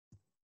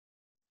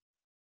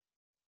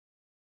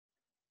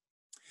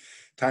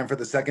Time for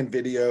the second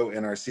video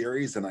in our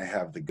series, and I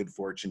have the good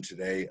fortune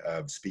today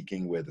of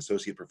speaking with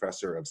Associate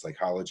Professor of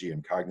Psychology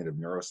and Cognitive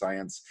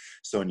Neuroscience,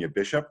 Sonia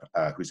Bishop,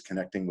 who's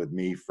connecting with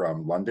me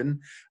from London,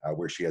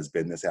 where she has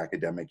been this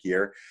academic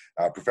year.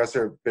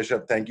 Professor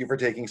Bishop, thank you for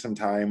taking some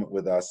time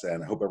with us,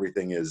 and I hope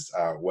everything is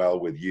well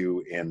with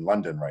you in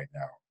London right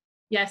now.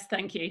 Yes,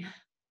 thank you.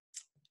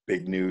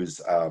 Big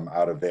news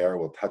out of there.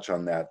 We'll touch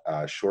on that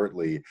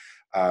shortly.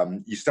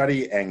 You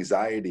study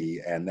anxiety,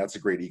 and that's a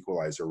great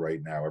equalizer right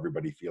now,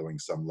 everybody feeling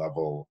some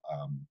level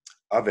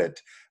of it.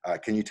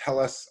 Can you tell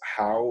us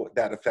how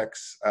that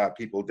affects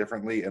people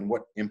differently, and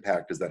what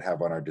impact does that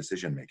have on our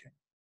decision making?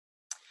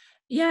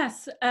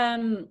 Yes,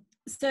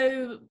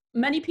 so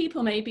many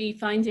people may be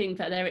finding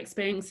that they're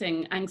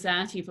experiencing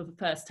anxiety for the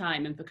first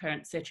time in the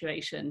current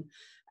situation,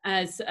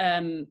 as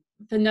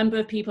the number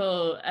of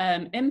people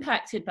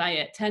impacted by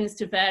it tends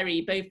to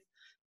vary, both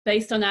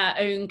based on our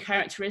own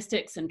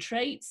characteristics and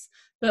traits,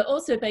 but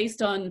also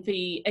based on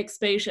the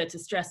exposure to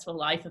stressful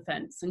life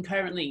events. And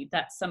currently,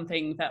 that's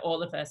something that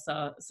all of us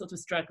are sort of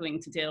struggling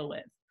to deal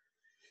with.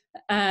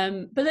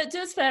 But it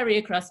does vary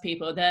across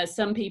people. There are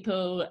some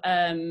people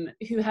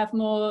who have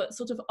more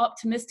sort of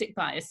optimistic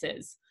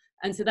biases.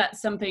 And so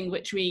that's something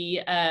which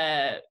we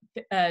know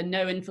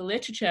in the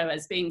literature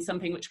as being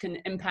something which can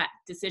impact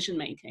decision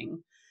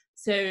making.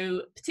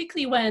 So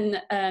particularly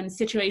when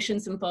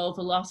situations involve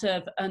a lot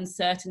of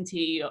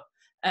uncertainty,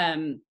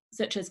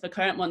 such as the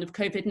current one of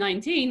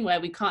COVID-19, where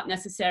we can't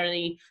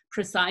necessarily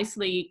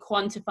precisely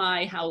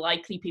quantify how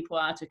likely people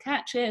are to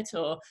catch it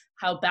or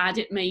how bad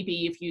it may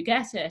be if you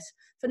get it,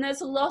 then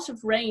there's a lot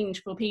of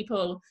range for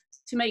people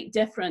to make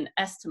different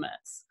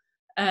estimates.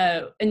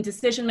 In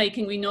decision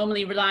making, we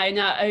normally rely on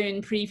our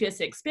own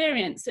previous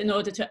experience in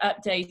order to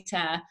update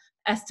our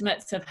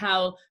estimates of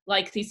how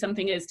likely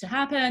something is to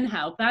happen,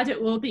 how bad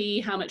it will be,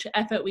 how much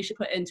effort we should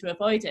put in to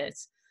avoid it.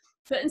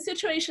 But in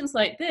situations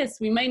like this,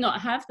 we may not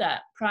have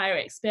that prior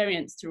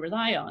experience to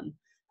rely on.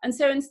 And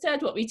so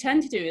instead, what we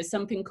tend to do is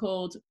something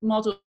called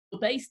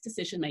model-based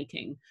decision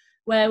making,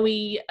 where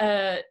we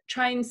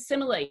try and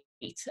simulate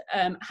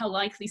how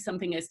likely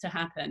something is to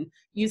happen,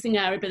 using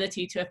our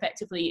ability to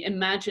effectively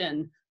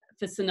imagine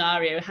the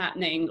scenario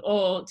happening,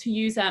 or to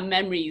use our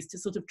memories to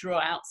sort of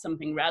draw out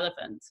something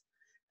relevant.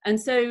 And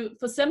so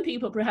for some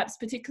people, perhaps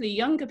particularly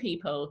younger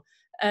people,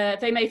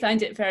 they may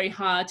find it very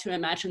hard to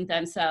imagine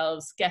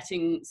themselves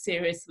getting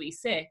seriously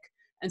sick.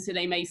 And so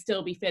they may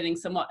still be feeling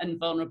somewhat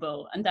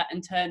invulnerable, and that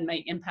in turn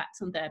may impact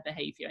on their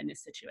behavior in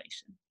this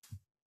situation.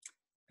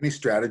 Any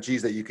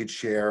strategies that you could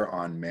share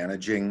on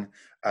managing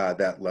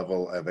that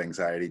level of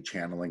anxiety,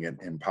 channeling it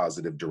in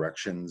positive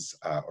directions,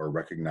 or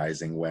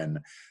recognizing when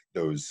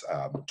those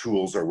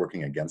tools are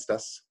working against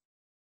us?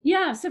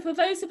 Yeah, so for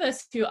those of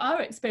us who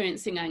are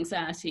experiencing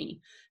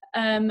anxiety,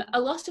 a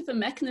lot of the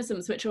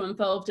mechanisms which are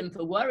involved in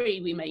the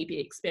worry we may be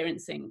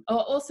experiencing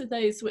are also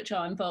those which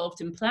are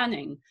involved in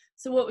planning.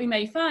 So what we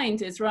may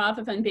find is,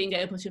 rather than being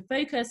able to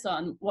focus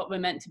on what we're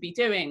meant to be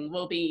doing,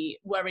 we'll be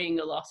worrying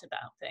a lot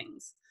about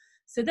things.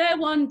 So there,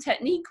 one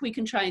technique we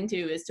can try and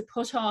do is to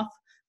put off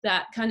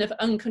that kind of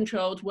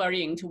uncontrolled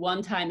worrying to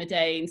one time a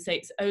day and say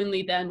it's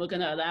only then we're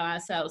going to allow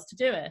ourselves to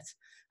do it.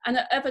 And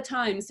at other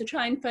times to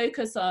try and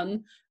focus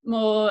on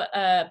more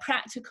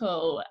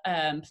practical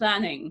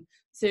planning.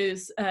 So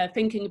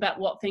thinking about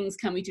what things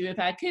can we do with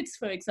our kids,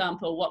 for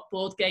example, what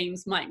board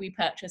games might we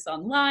purchase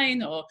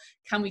online, or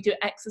can we do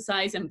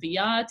exercise and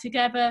VR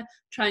together,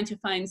 trying to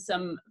find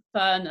some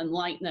fun and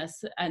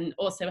lightness and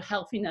also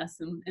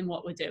healthiness in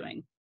what we're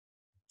doing.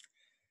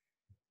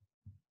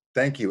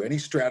 Thank you. Any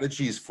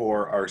strategies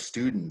for our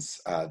students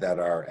that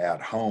are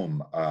at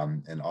home,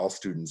 and all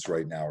students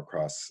right now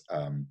across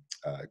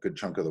a good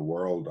chunk of the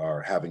world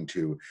are having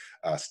to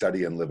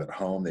study and live at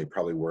home? They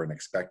probably weren't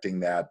expecting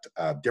that.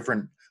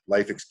 Different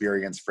life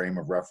experience, frame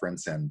of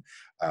reference, and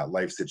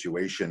life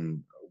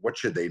situation. What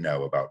should they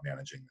know about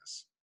managing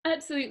this?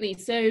 Absolutely.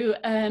 So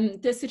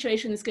this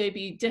situation is going to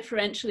be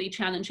differentially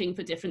challenging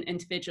for different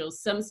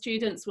individuals. Some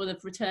students will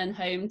have returned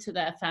home to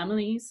their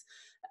families.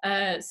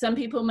 Some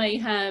people may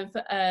have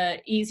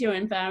easier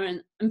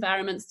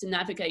environments to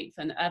navigate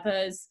than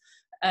others.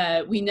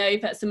 We know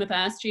that some of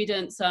our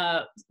students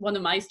one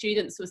of my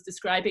students was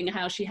describing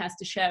how she has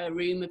to share a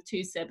room with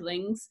two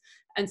siblings.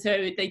 And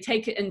so they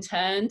take it in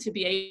turn to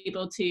be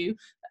able to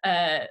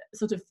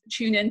sort of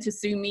tune into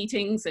Zoom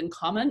meetings and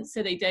comment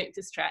so they don't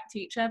distract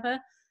each other.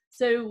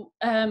 So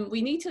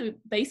we need to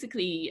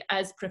basically,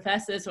 as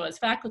professors or as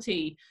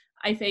faculty,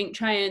 I think,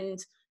 try and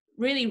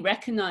really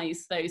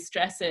recognize those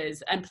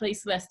stresses and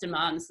place less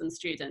demands on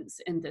students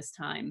in this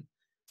time.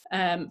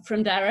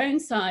 From their own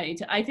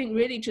side, I think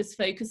really just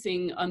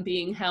focusing on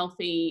being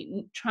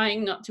healthy,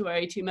 trying not to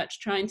worry too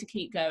much, trying to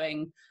keep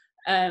going,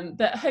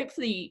 but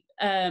hopefully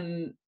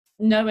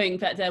knowing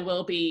that there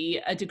will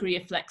be a degree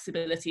of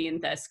flexibility in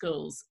their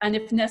schools, and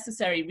if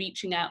necessary,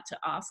 reaching out to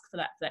ask for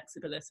that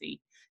flexibility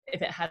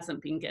if it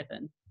hasn't been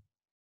given.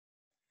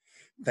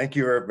 Thank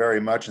you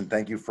very much, and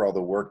thank you for all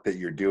the work that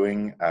you're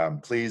doing.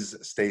 Please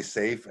stay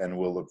safe, and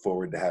we'll look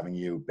forward to having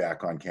you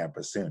back on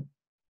campus soon.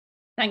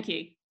 Thank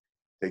you.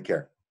 Take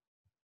care.